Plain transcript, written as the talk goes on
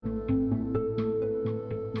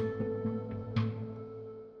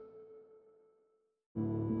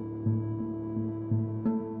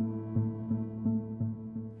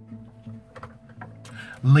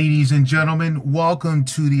Ladies and gentlemen, welcome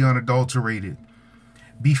to The Unadulterated.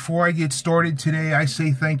 Before I get started today, I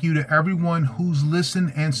say thank you to everyone who's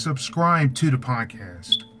listened and subscribed to the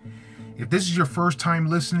podcast. If this is your first time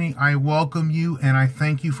listening, I welcome you and I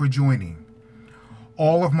thank you for joining.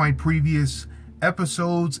 All of my previous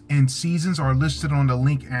episodes and seasons are listed on the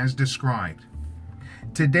link as described.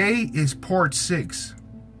 Today is part 6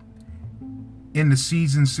 in the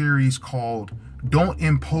season series called Don't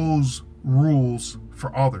Impose Rules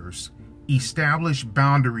for Others. Establish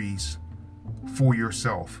boundaries for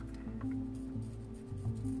yourself.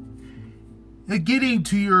 Now, getting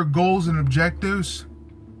to your goals and objectives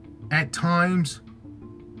at times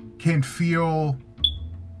can feel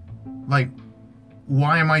like,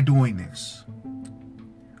 why am I doing this?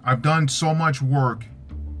 I've done so much work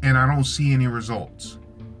and I don't see any results.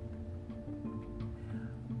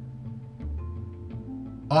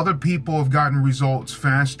 Other people have gotten results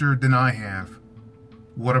faster than I have.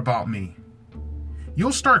 What about me?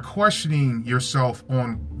 You'll start questioning yourself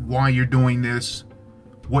on why you're doing this,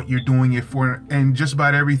 what you're doing it for, and just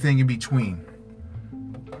about everything in between.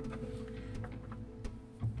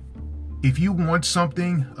 If you want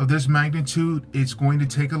something of this magnitude, it's going to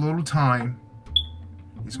take a little time.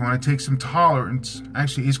 It's going to take some tolerance.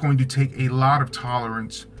 Actually, it's going to take a lot of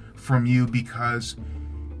tolerance from you because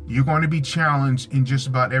you're going to be challenged in just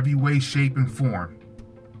about every way, shape, and form.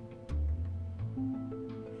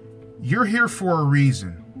 You're here for a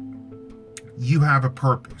reason. You have a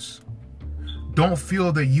purpose. Don't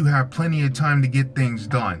feel that you have plenty of time to get things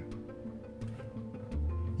done.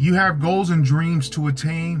 You have goals and dreams to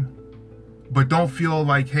attain, but don't feel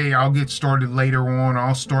like, hey, I'll get started later on,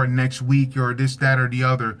 I'll start next week, or this, that, or the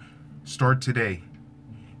other. Start today.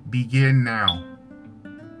 Begin now.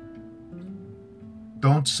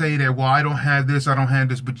 Don't say that, well, I don't have this,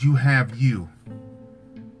 but you have you.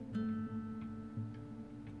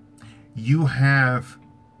 You have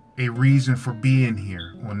a reason for being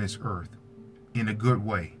here on this earth in a good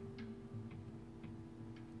way.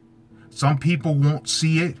 Some people won't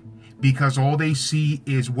see it because all they see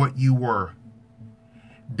is what you were.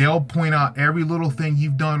 They'll point out every little thing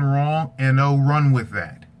you've done wrong and they'll run with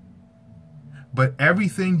that. But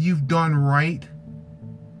everything you've done right,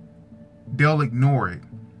 they'll ignore it.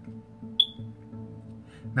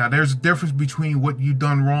 Now, there's a difference between what you've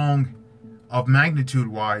done wrong of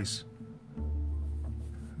magnitude-wise.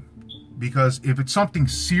 Because if it's something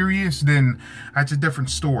serious, then that's a different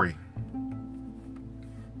story.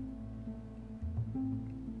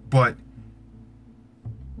 But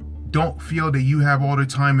don't feel that you have all the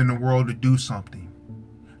time in the world to do something.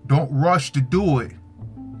 Don't rush to do it.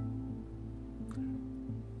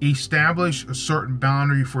 Establish a certain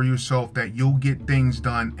boundary for yourself that you'll get things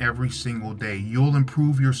done every single day. You'll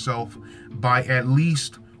improve yourself by at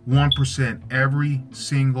least 1% every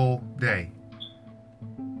single day.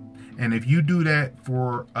 And if you do that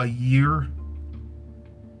for a year,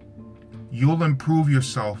 you'll improve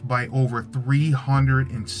yourself by over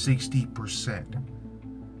 360%.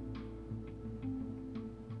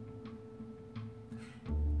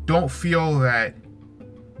 Don't feel that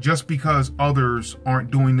just because others aren't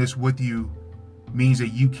doing this with you means that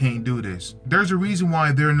you can't do this. There's a reason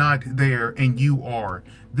why they're not there and you are.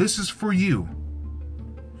 This is for you.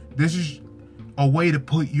 This is a way to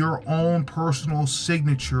put your own personal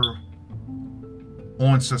signature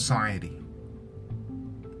on society.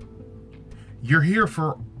 You're here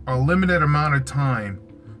for a limited amount of time,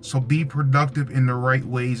 so be productive in the right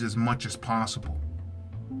ways as much as possible.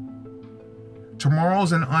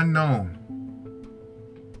 Tomorrow's an unknown.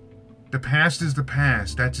 The past is the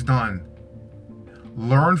past. That's done.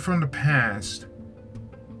 Learn from the past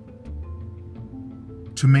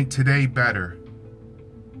to make today better,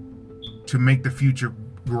 to make the future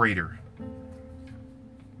greater.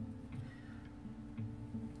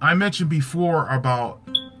 I mentioned before about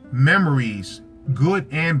memories, good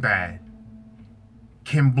and bad,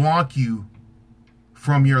 can block you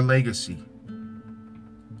from your legacy.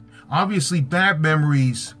 Obviously, bad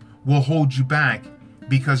memories will hold you back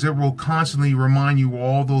because it will constantly remind you of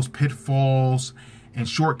all those pitfalls and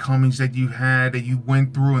shortcomings that you had, that you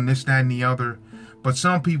went through, and this, that, and the other. But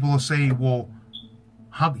some people will say, well,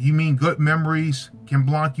 how, you mean good memories can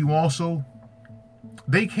block you also?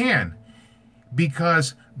 They can,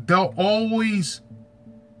 because they'll always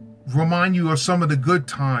remind you of some of the good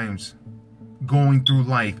times going through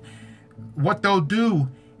life. What they'll do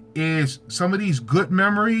is some of these good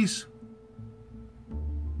memories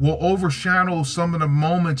will overshadow some of the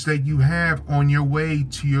moments that you have on your way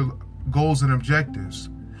to your goals and objectives.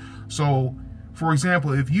 So, for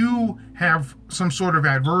example, if you have some sort of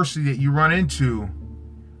adversity that you run into,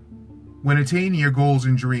 when attaining your goals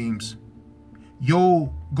and dreams,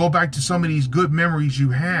 you'll go back to some of these good memories you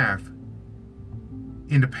have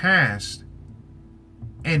in the past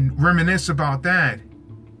and reminisce about that,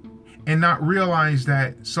 and not realize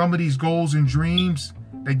that some of these goals and dreams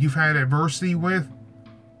that you've had adversity with,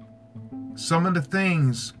 some of the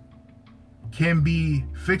things can be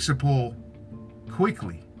fixable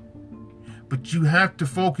quickly. But you have to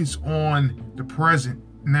focus on the present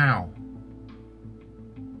now.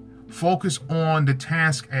 Focus on the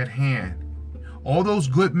task at hand. All those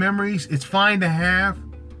good memories, it's fine to have,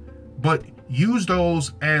 but use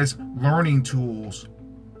those as learning tools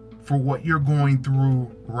for what you're going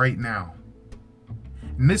through right now.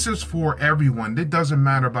 And this is for everyone. It doesn't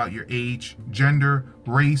matter about your age, gender,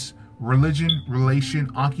 race, religion,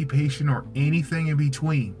 relation, occupation, or anything in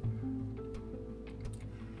between.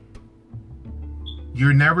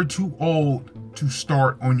 You're never too old to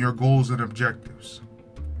start on your goals and objectives,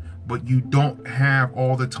 but you don't have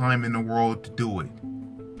all the time in the world to do it.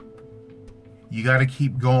 You got to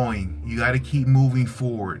keep going. You got to keep moving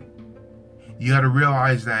forward. You got to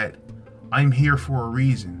realize that I'm here for a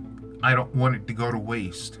reason. I don't want it to go to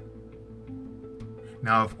waste.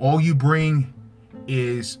 Now, if all you bring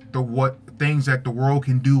is what things that the world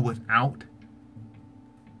can do without,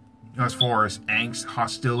 as far as angst,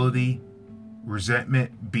 hostility,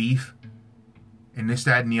 resentment, beef, and this,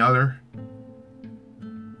 that, and the other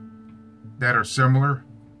that are similar,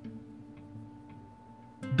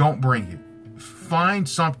 don't bring it. Find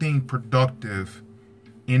something productive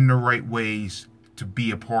in the right ways to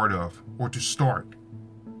be a part of or to start.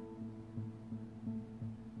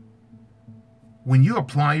 When you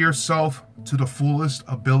apply yourself to the fullest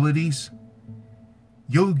abilities,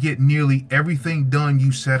 you'll get nearly everything done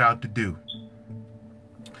you set out to do.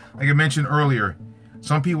 Like I mentioned earlier,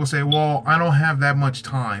 some people say, well, I don't have that much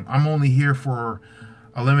time. I'm only here for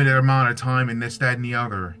a limited amount of time and this, that, and the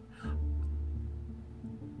other.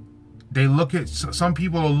 Some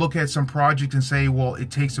people will look at some project and say, well,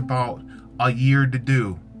 it takes about a year to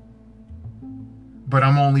do, but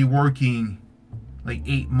I'm only working like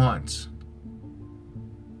 8 months.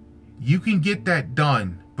 You can get that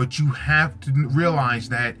done, but you have to realize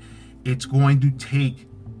that it's going to take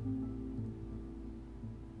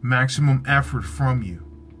maximum effort from you.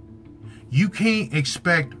 You can't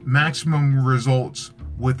expect maximum results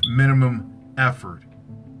with minimum effort.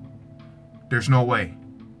 There's no way.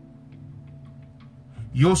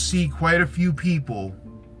 You'll see quite a few people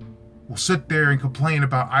will sit there and complain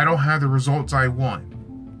about, I don't have the results I want.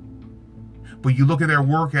 But you look at their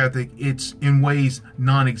work ethic, it's in ways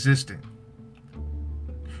non-existent.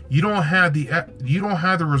 You don't have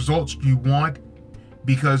the results you want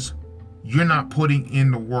because you're not putting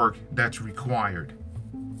in the work that's required.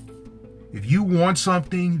 If you want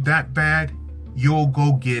something that bad, you'll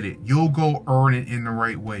go get it. You'll go earn it in the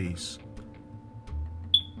right ways.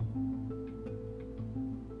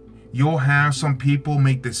 You'll have some people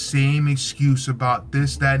make the same excuse about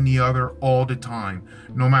this, that, and the other all the time.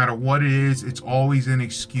 No matter what it is, it's always an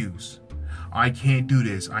excuse. I can't do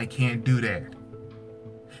this. I can't do that.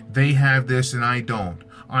 They have this and I don't.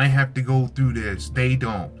 I have to go through this. They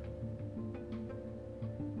don't.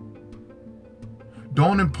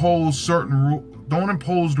 Don't impose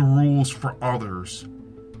the rules for others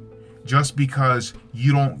just because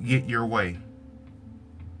you don't get your way.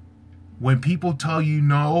 When people tell you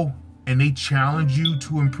no and they challenge you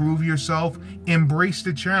to improve yourself, embrace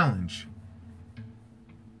the challenge.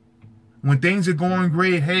 When things are going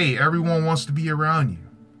great, hey, everyone wants to be around you.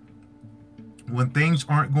 When things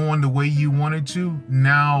aren't going the way you wanted to,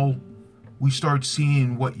 now we start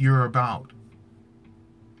seeing what you're about.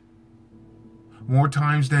 More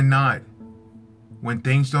times than not, when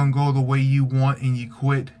things don't go the way you want and you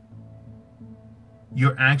quit,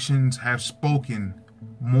 your actions have spoken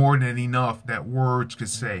more than enough that words could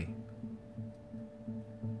say.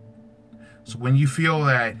 So when you feel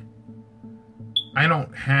that I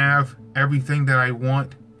don't have everything that I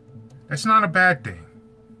want, that's not a bad thing.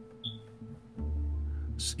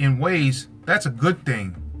 In ways, that's a good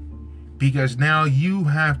thing, because now you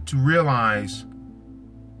have to realize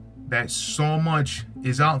that so much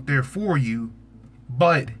is out there for you,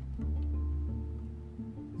 but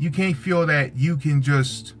you can't feel that you can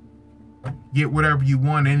just get whatever you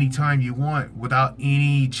want anytime you want without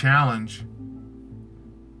any challenge.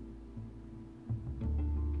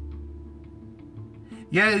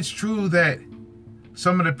 Yeah, it's true that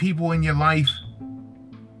some of the people in your life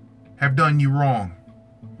have done you wrong.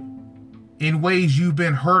 In ways you've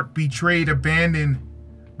been hurt, betrayed, abandoned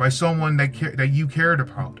by someone that you cared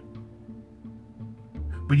about.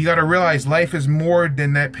 But you got to realize life is more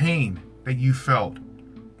than that pain that you felt.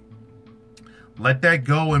 Let that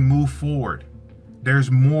go and move forward. There's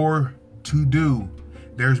more to do.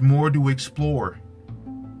 There's more to explore.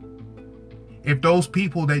 If those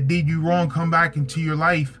people that did you wrong come back into your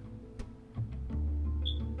life,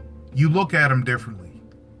 you look at them differently.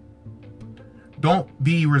 Don't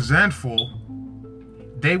be resentful.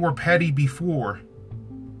 They were petty before.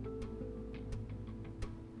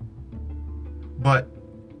 But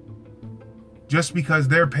just because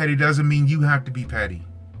they're petty doesn't mean you have to be petty.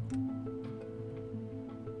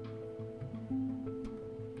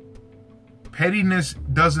 Pettiness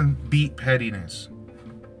doesn't beat pettiness.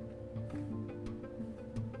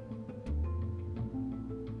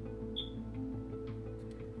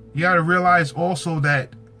 You got to realize also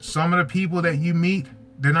that some of the people that you meet,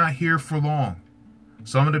 they're not here for long.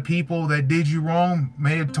 Some of the people that did you wrong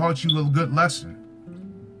may have taught you a good lesson.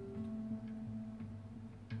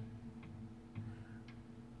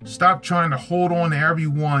 Stop trying to hold on to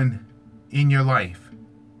everyone in your life.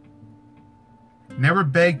 Never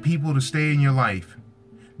beg people to stay in your life.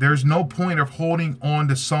 There's no point of holding on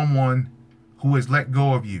to someone who has let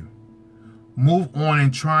go of you. Move on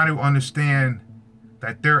and try to understand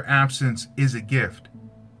that their absence is a gift.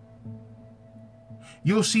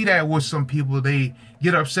 You'll see that with some people. They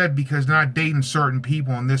get upset because they're not dating certain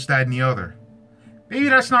people and this, that, and the other. Maybe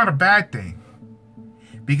that's not a bad thing.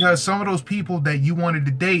 Because some of those people that you wanted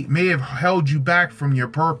to date may have held you back from your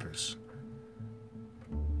purpose.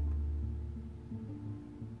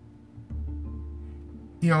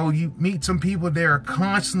 You know, you meet some people that are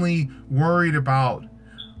constantly worried about,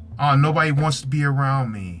 oh, nobody wants to be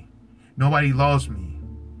around me. Nobody loves me.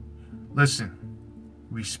 Listen,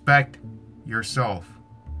 respect yourself.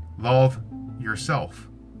 Love yourself.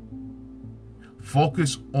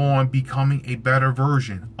 Focus on becoming a better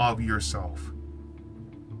version of yourself.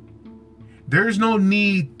 There's no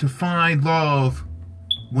need to find love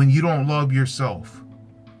when you don't love yourself.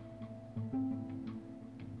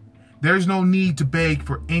 There's no need to beg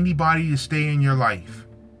for anybody to stay in your life.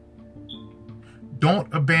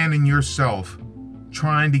 Don't abandon yourself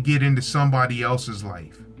trying to get into somebody else's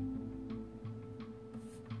life.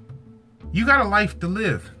 You got a life to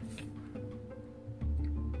live.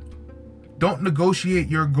 Don't negotiate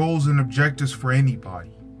your goals and objectives for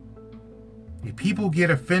anybody. If people get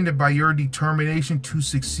offended by your determination to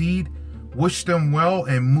succeed, wish them well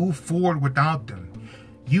and move forward without them.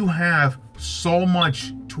 You have so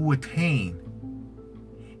much to attain.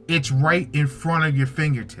 It's right in front of your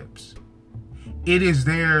fingertips. It is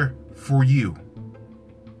there for you.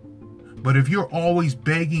 But if you're always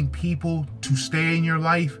begging people to stay in your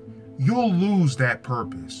life, you'll lose that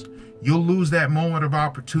purpose. You'll lose that moment of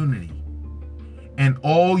opportunity. And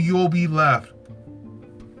all you'll be left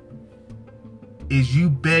is you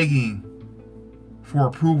begging for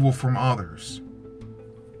approval from others.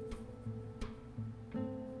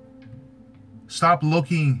 Stop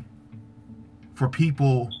looking for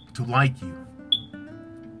people to like you.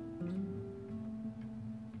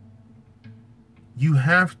 You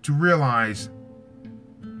have to realize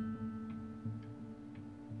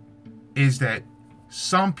is that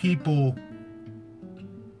some people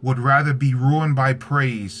would rather be ruined by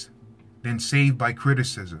praise than saved by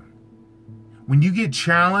criticism. When you get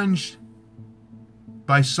challenged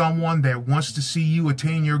by someone that wants to see you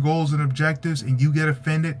attain your goals and objectives and you get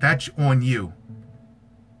offended, that's on you.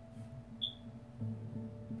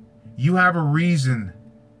 You have a reason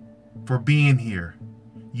for being here.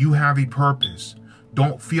 You have a purpose.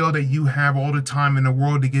 Don't feel that you have all the time in the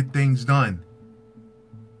world to get things done.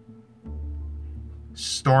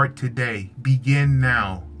 Start today. Begin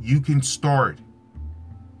now. You can start.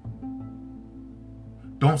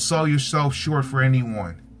 Don't sell yourself short for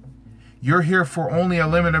anyone. You're here for only a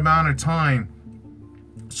limited amount of time,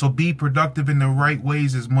 so be productive in the right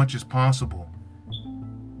ways as much as possible.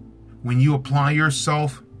 When you apply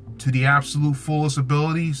yourself to the absolute fullest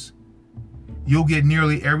abilities, you'll get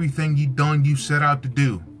nearly everything you set out to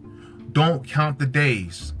do. Don't count the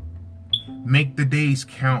days. Make the days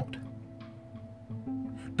count.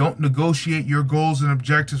 Don't negotiate your goals and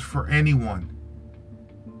objectives for anyone.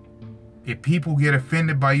 If people get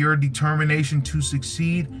offended by your determination to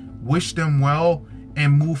succeed, wish them well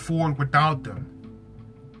and move forward without them.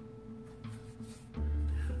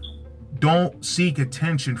 Don't seek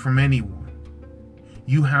attention from anyone.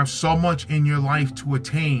 You have so much in your life to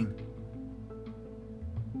attain.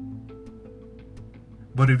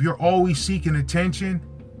 But if you're always seeking attention,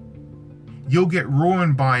 you'll get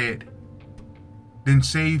ruined by it than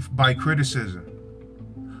saved by criticism.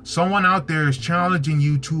 Someone out there is challenging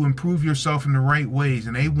you to improve yourself in the right ways,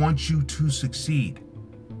 and they want you to succeed.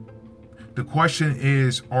 The question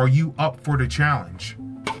is, are you up for the challenge?